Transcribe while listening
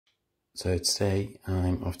So today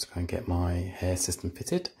I'm off to go and get my hair system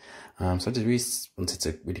fitted. So I just wanted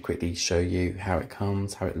to really quickly show you how it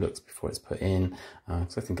comes, how it looks before it's put in,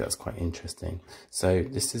 because I think that's quite interesting. So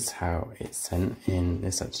this is how it's sent in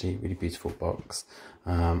this actually really beautiful box.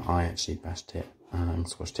 I actually bashed it,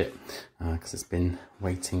 squashed it, because it's been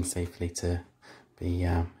waiting safely to be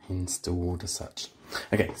installed as such.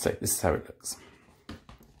 Okay, so this is how it looks.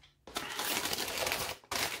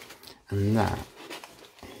 And that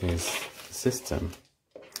is the system.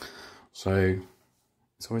 So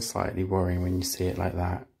it's always slightly worrying when you see it like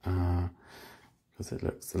that, because it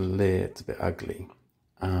looks a little bit ugly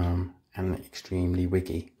and extremely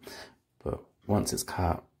wiggy. But once it's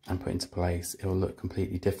cut and put into place, it will look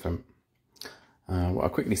completely different. What I'll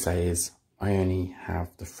quickly say is I only have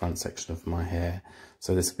the front section of my hair,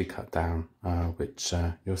 so this will be cut down, which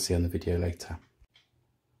you'll see on the video later.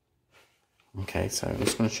 Okay, so I'm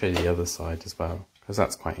just going to show you the other side as well, because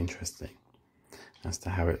that's quite interesting as to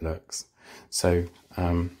how it looks. So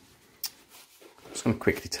I'm just going to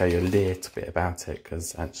quickly tell you a little bit about it,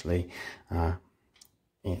 because actually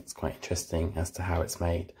it's quite interesting as to how it's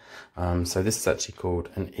made. So this is actually called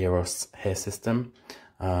an Eros hair system,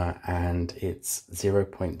 and it's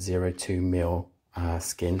 0.02 mil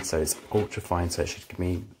skin, so it's ultra fine, so it should give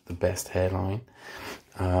me the best hairline.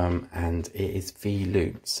 And it is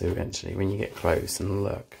V-loop, so actually when you get close and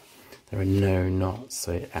look, there are no knots,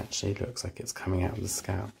 so it actually looks like it's coming out of the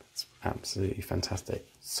scalp. It's absolutely fantastic,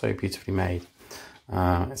 so beautifully made.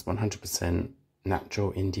 It's 100%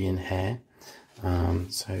 natural Indian hair,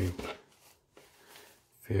 so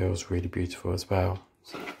feels really beautiful as well,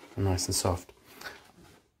 and nice and soft.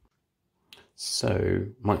 So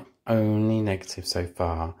my only negative so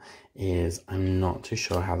far is I'm not too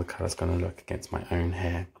sure how the colour's going to look against my own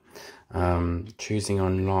hair. Choosing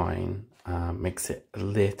online makes it a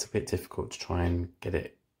little bit difficult to try and get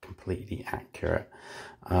it completely accurate.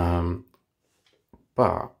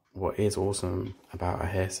 But what is awesome about a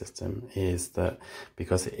hair system is that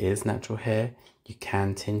because it is natural hair, you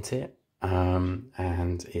can tint it,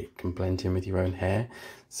 and it can blend in with your own hair.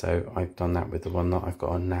 So I've done that with the one that I've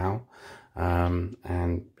got on now.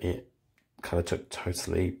 And it colour took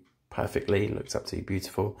totally perfectly, looks absolutely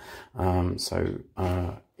beautiful. So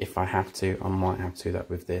if I have to, I might have to do that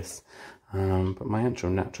with this, but my actual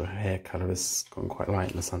natural hair colour has gone quite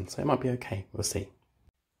light in the sun, so it might be okay, we'll see.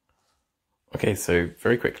 Okay, so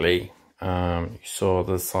very quickly, you saw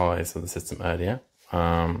the size of the system earlier.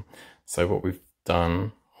 So what we've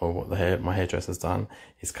done, or what my hairdresser's done,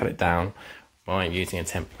 is cut it down by using a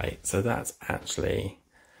template. So that's actually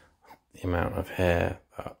the amount of hair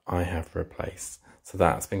that I have replaced. So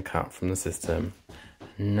that's been cut from the system.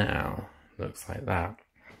 Now looks like that.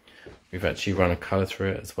 We've actually run a colour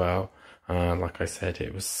through it as well. Like I said,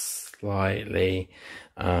 it was slightly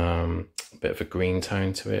a bit of a green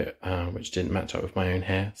tone to it, which didn't match up with my own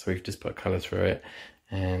hair. So we've just put a colour through it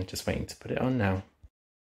and just waiting to put it on now.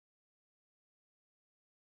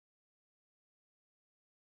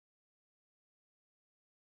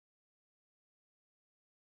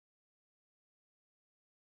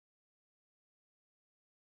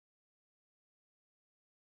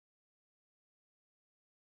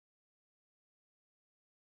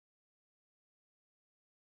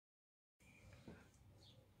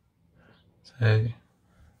 So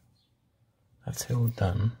that's it all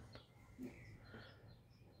done.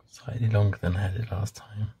 Slightly longer than I had it last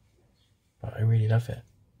time, but I really love it.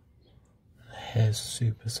 The hair's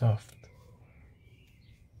super soft.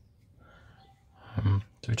 So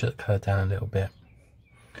we took the colour down a little bit,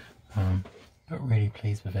 but really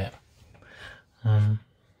pleased with it. So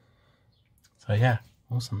yeah,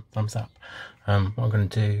 awesome, thumbs up. What I'm going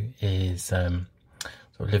to do is sort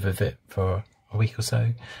of live with it for a week or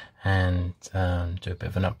so, and do a bit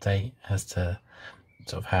of an update as to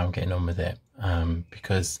sort of how I'm getting on with it,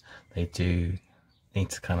 because they do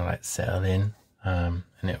need to kind of like settle in, and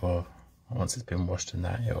it will, once it's been washed and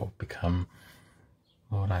that, it will become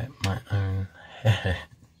more like my own hair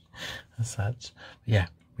as such. But yeah,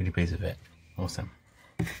 really pleased with it. Awesome.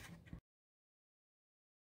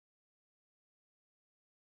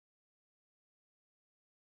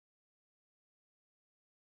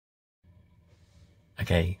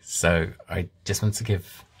 Okay, so I just want to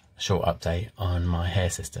give a short update on my hair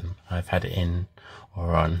system. I've had it in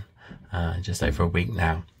or on just over a week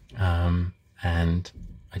now, and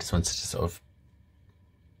I just wanted to sort of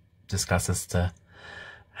discuss as to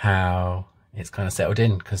how it's kind of settled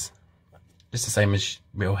in, because just the same as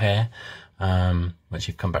real hair, once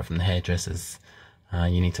you've come back from the hairdressers,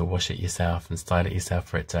 you need to wash it yourself and style it yourself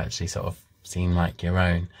for it to actually sort of seem like your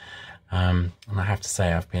own. And I have to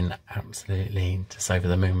say, I've been absolutely just over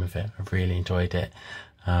the moon with it. I've really enjoyed it.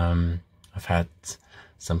 I've had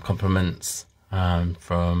some compliments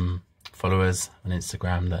from followers on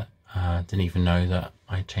Instagram that didn't even know that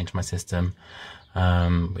I changed my system,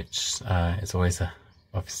 which is always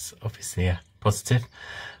obviously a positive.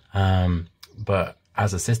 But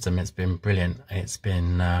as a system, it's been brilliant. It's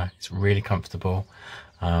really comfortable,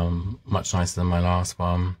 much nicer than my last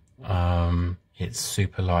one. It's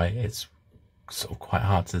super light. It's sort of quite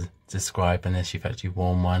hard to describe unless you've actually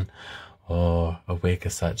worn one or a wig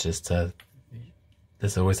as such,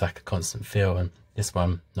 there's always like a constant feel, and this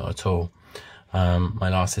one not at all. My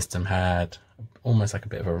last system had almost like a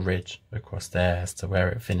bit of a ridge across there as to where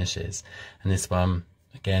it finishes, and this one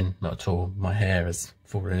again not at all. My hair has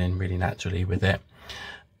fallen in really naturally with it.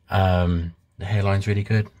 The hairline's really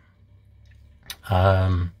good,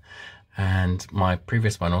 and my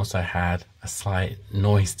previous one also had a slight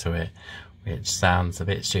noise to it, which sounds a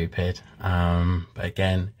bit stupid, but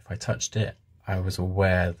again, if I touched it, I was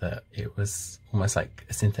aware that it was almost like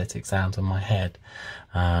a synthetic sound on my head.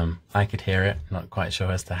 I could hear it, not quite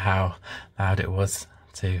sure as to how loud it was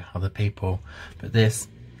to other people, but this,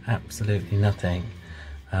 absolutely nothing.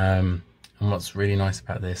 And what's really nice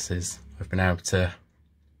about this is I've been able to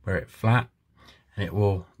wear it flat, and it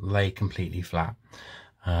will lay completely flat.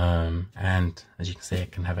 And as you can see, I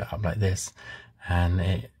can have it up like this, and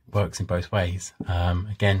it works in both ways.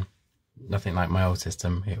 Again, nothing like my old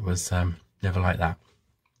system. It was never like that.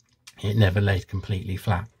 It never laid completely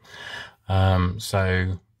flat.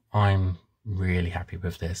 So I'm really happy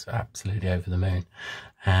with this, absolutely over the moon,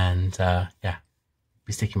 and yeah,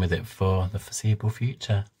 be sticking with it for the foreseeable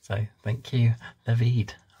future. So thank you,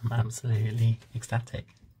 Levid. I'm absolutely ecstatic.